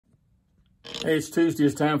Hey, it's Tuesday.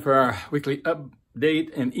 It's time for our weekly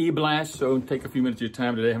update and e-blast. So take a few minutes of your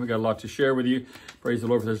time today. I haven't got a lot to share with you. Praise the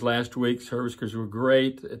Lord for this last week. Services were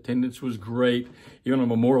great. Attendance was great. Even on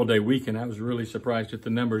Memorial Day weekend, I was really surprised at the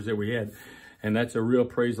numbers that we had. And that's a real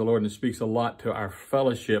praise the Lord, and it speaks a lot to our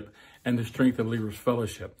fellowship and the strength of Believers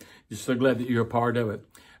Fellowship. Just so glad that you're a part of it.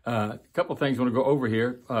 A couple of things I want to go over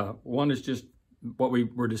here. One is just what we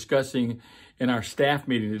were discussing in our staff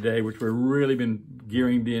meeting today, which we've really been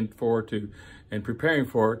gearing in for to and preparing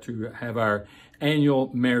for to have our annual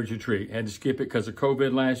marriage retreat. Had to skip it because of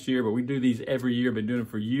COVID last year, but we do these every year. Been doing them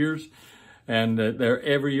for years, and they're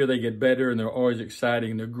every year they get better, and they're always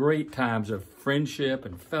exciting. They're great times of friendship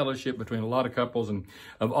and fellowship between a lot of couples and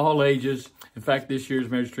of all ages. In fact, this year's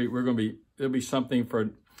marriage retreat, there'll be something for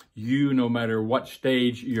you, no matter what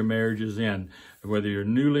stage your marriage is in, whether you're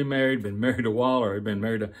newly married, been married a while, or been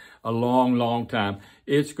married a long, long time.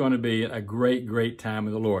 It's going to be a great, great time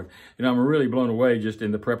with the Lord. You know, I'm really blown away just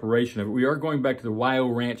in the preparation of it. We are going back to the YO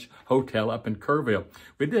Ranch Hotel up in Kerrville.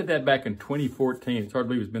 We did that back in 2014. It's hard to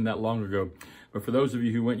believe it's been that long ago. But for those of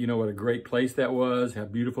you who went, you know what a great place that was, how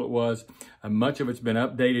beautiful it was. Much of it's been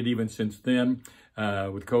updated even since then.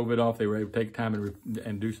 With COVID off, they were able to take time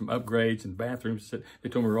and do some upgrades and bathrooms. They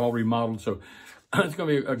told me we're all remodeled. So it's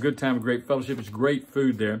going to be a good time, a great fellowship. It's great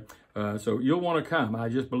food there. So you'll want to come. I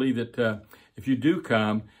just believe that if you do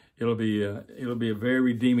come, it'll be a very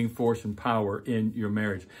redeeming force and power in your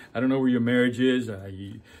marriage. I don't know where your marriage is.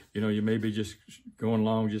 You may be just going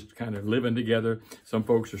along, just kind of living together. Some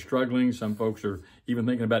folks are struggling. Some folks are even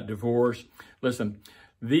thinking about divorce. Listen,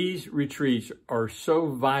 these retreats are so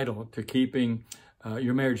vital to keeping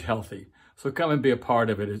your marriage healthy. So come and be a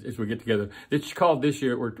part of it as we get together. It's called this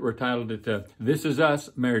year, we're titled it, This Is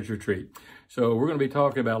Us Marriage Retreat. So we're going to be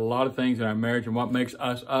talking about a lot of things in our marriage and what makes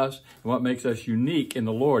us us and what makes us unique in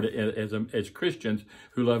the Lord as Christians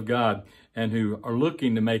who love God and who are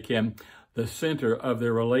looking to make Him the center of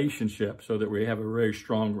their relationship so that we have a very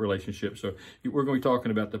strong relationship. So we're going to be talking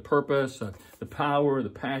about the purpose, the power, the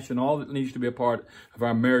passion, all that needs to be a part of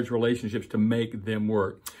our marriage relationships to make them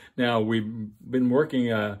work. Now, we've been working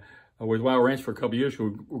with YO Ranch for a couple of years.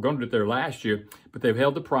 We're going to do it there last year, but they've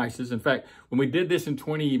held the prices. In fact, when we did this in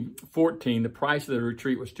 2014, the price of the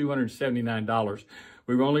retreat was $279.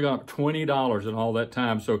 We've only gone up $20 in all that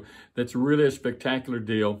time. So that's really a spectacular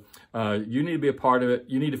deal. You need to be a part of it.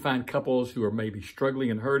 You need to find couples who are maybe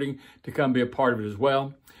struggling and hurting to come be a part of it as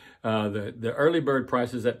well. The early bird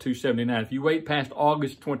price is at $279. If you wait past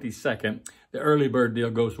August 22nd, the early bird deal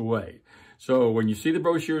goes away. So when you see the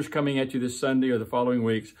brochures coming at you this Sunday or the following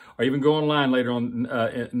weeks, or even go online later on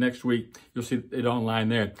next week, you'll see it online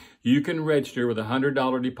there. You can register with a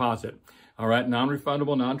 $100 deposit. All right,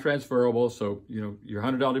 non-refundable, non-transferable. So, you know, your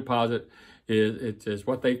 $100 deposit is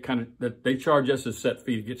what they charge us a set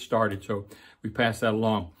fee to get started. So we pass that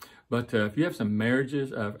along. But if you have some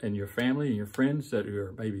marriages in your family and your friends that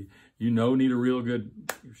are maybe, need a real good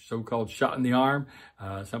so-called shot in the arm,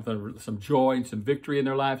 some joy and some victory in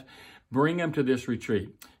their lives, bring them to this retreat.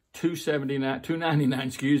 $299,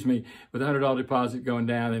 excuse me, with a $100 deposit going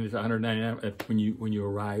down, and it's $199 when you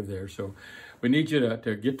arrive there. So we need you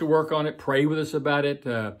to get to work on it. Pray with us about it.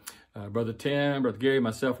 Brother Tim, Brother Gary,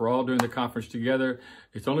 myself, we're all doing the conference together.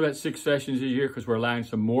 It's only about 6 sessions a year because we're allowing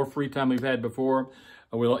some more free time we've had before.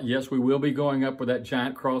 Yes, we will be going up where that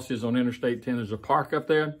giant cross is on Interstate 10. There's a park up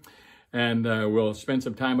there. And we'll spend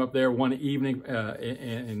some time up there one evening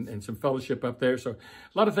and some fellowship up there. So a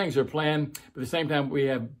lot of things are planned, but at the same time, we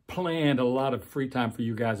have planned a lot of free time for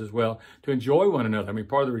you guys as well to enjoy one another. I mean,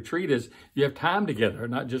 part of the retreat is you have time together,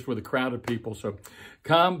 not just with a crowd of people. So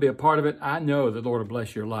come, be a part of it. I know the Lord will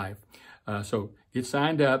bless your life. So get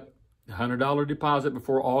signed up. The $100 deposit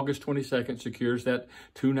before August 22nd secures that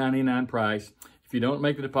 $299 price. If you don't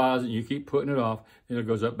make the deposit and you keep putting it off, then it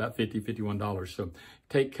goes up about $50, $51. So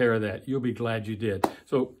take care of that. You'll be glad you did.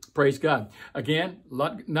 So praise God. Again,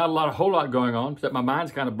 not a whole lot going on, except my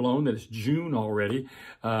mind's kind of blown that it's June already.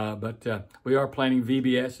 But we are planning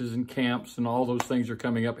VBSs and camps, and all those things are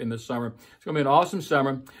coming up in the summer. It's going to be an awesome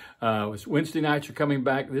summer. Wednesday nights are coming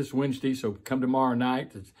back this Wednesday, so come tomorrow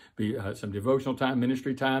night. It's be some devotional time,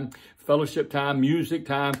 ministry time, fellowship time, music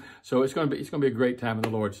time. So it's going to be a great time in the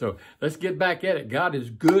Lord. So let's get back at it. God is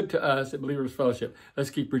good to us at Believers Fellowship.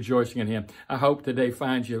 Let's keep rejoicing in Him. I hope today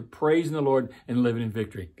finds you praising the Lord and living in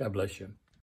victory. God bless you.